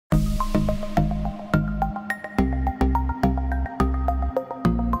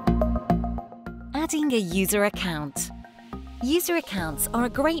Adding a user account. User accounts are a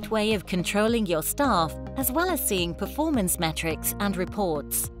great way of controlling your staff as well as seeing performance metrics and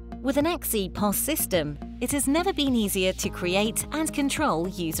reports. With an XEPOS system, it has never been easier to create and control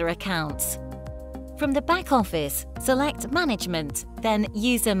user accounts. From the back office, select Management, then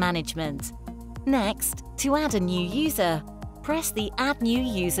User Management. Next, to add a new user, press the Add New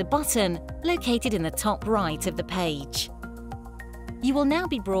User button located in the top right of the page. You will now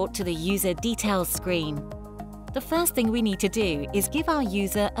be brought to the User Details screen. The first thing we need to do is give our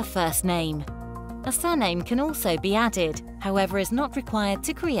user a first name. A surname can also be added, however is not required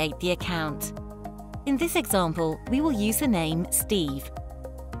to create the account. In this example, we will use the name Steve.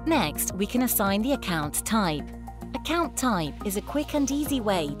 Next, we can assign the account type. Account type is a quick and easy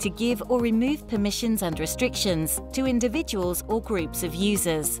way to give or remove permissions and restrictions to individuals or groups of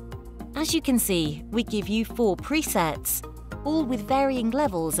users. As you can see, we give you 4 presets, all with varying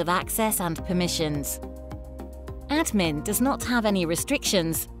levels of access and permissions. Admin does not have any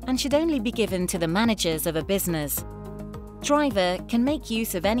restrictions and should only be given to the managers of a business. Driver can make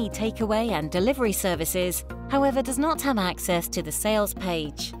use of any takeaway and delivery services, however does not have access to the sales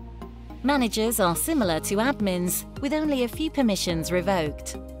page. Managers are similar to admins, with only a few permissions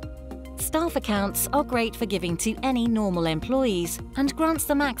revoked. Staff accounts are great for giving to any normal employees and grants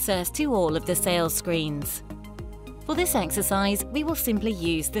them access to all of the sales screens. For this exercise, we will simply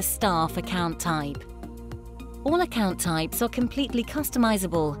use the staff account type. All account types are completely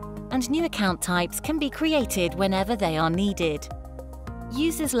customizable, and new account types can be created whenever they are needed.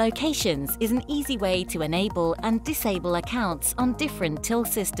 Users' locations is an easy way to enable and disable accounts on different till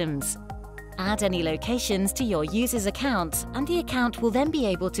systems. Add any locations to your user's account, and the account will then be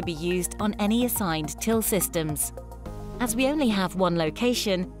able to be used on any assigned till systems. As we only have one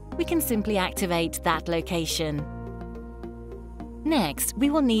location, we can simply activate that location. Next,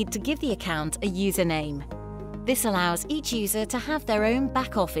 we will need to give the account a username. This allows each user to have their own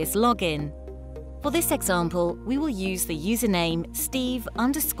back-office login. For this example, we will use the username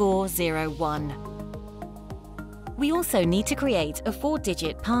Steve_01. We also need to create a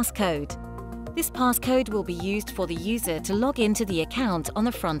 4-digit passcode. This passcode will be used for the user to log into the account on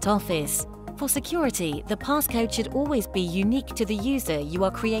the front office. For security, the passcode should always be unique to the user you are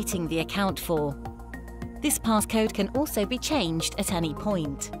creating the account for. This passcode can also be changed at any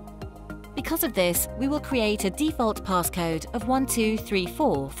point. Because of this, we will create a default passcode of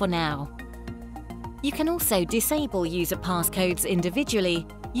 1234 for now. You can also disable user passcodes individually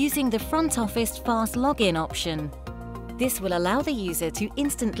using the front office fast login option. This will allow the user to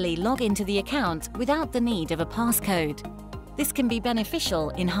instantly log into the account without the need of a passcode. This can be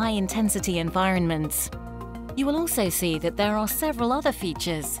beneficial in high-intensity environments. You will also see that there are several other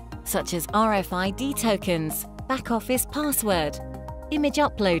features, such as RFID tokens, back-office password, image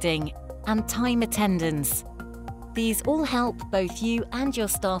uploading, and time attendance. These all help both you and your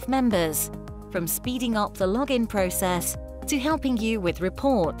staff members, from speeding up the login process to helping you with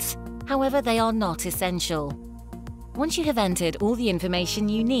reports. However, they are not essential. Once you have entered all the information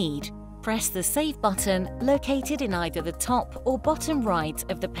you need, press the Save button located in either the top or bottom right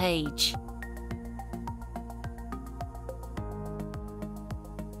of the page.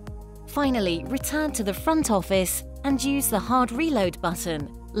 Finally, return to the front office and use the Hard Reload button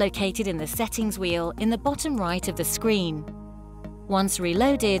located in the Settings wheel in the bottom right of the screen. Once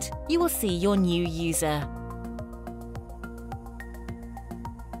reloaded, you will see your new user.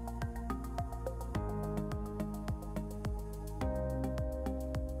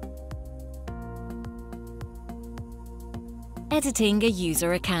 Editing a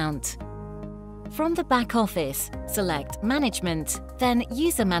user account. From the back office, select Management, then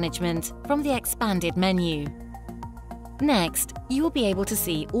User Management from the expanded menu. Next, you will be able to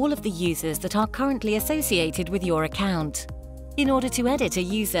see all of the users that are currently associated with your account. In order to edit a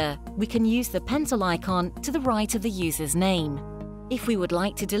user, we can use the pencil icon to the right of the user's name. If we would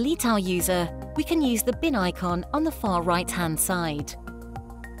like to delete our user, we can use the bin icon on the far right-hand side.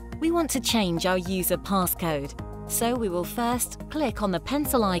 We want to change our user passcode, so we will first click on the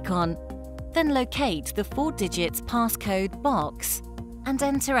pencil icon, then locate the 4 digits passcode box and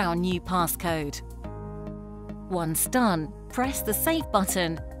enter our new passcode. Once done, press the Save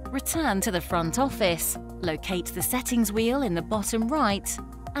button, return to the front office, locate the Settings wheel in the bottom right,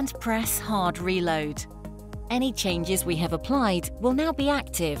 and press Hard Reload. Any changes we have applied will now be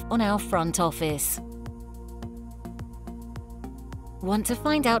active on our front office. Want to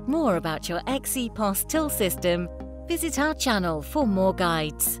find out more about your XEPOS till system? Visit our channel for more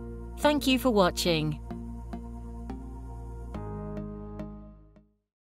guides. Thank you for watching.